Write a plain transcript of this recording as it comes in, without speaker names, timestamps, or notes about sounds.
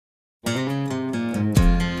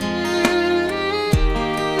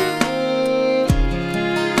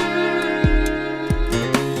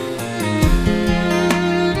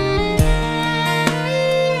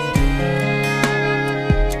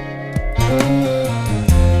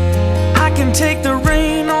can take the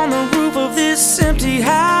rain on the roof of this empty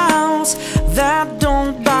house. That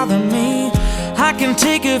don't bother me. I can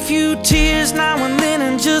take a few tears now and then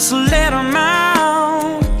and just let them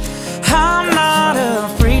out. I'm not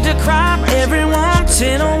afraid to cry every once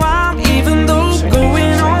in a while, even though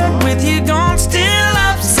going on with you gone still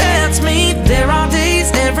upsets me. There are days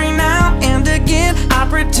every now and again I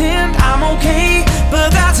pretend I'm okay, but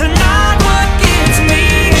that's not what gets me.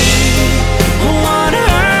 What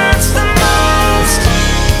hurts the most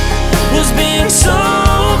was being so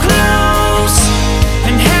close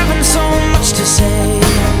and having so much to say,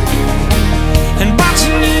 and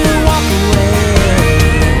watching you walk away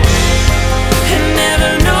and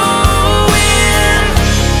never knowing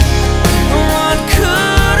what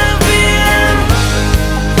could have been,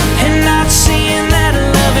 and not seeing that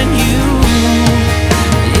loving you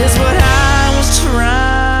is what I was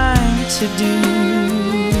trying to do.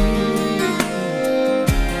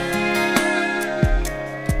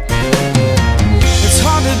 It's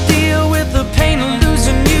hard to deal with the pain of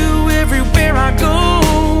losing you everywhere I go,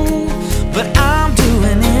 but I'm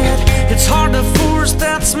doing it. It's hard to force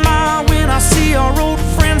that smile when I see our old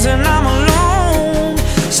friends and I'm alone.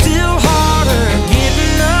 Still harder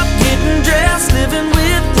getting up, getting dressed, living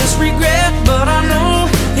with this regret. But I know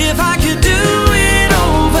if I could do it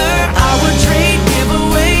over, I would trade, give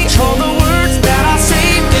away all the words that I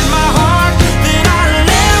saved in my heart that I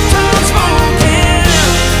left unspoken.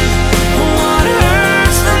 What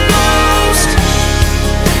hurts the most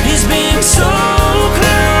is being so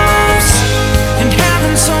close and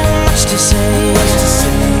having so much to say,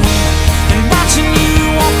 and watching you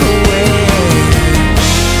walk away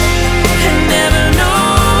and never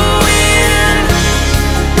knowing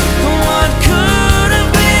what could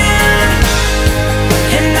have been,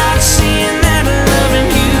 and not seeing that loving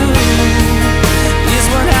you is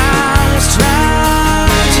what I was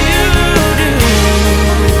trying to do.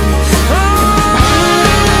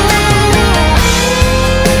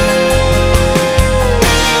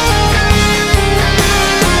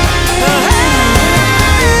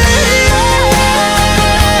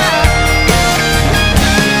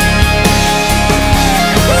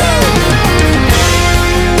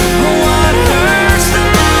 What hurts the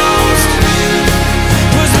most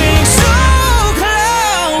was being so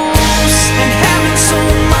close and having so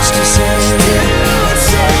much to say,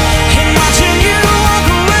 and watching you walk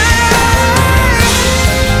away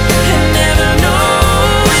and never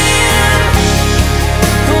knowing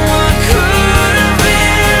what could have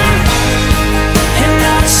been, and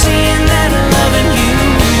not seeing that loving you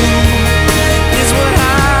is what I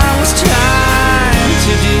was trying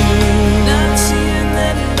to do. Not seeing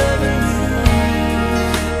that loving you,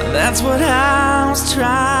 that's what I was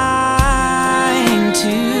trying to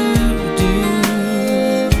do.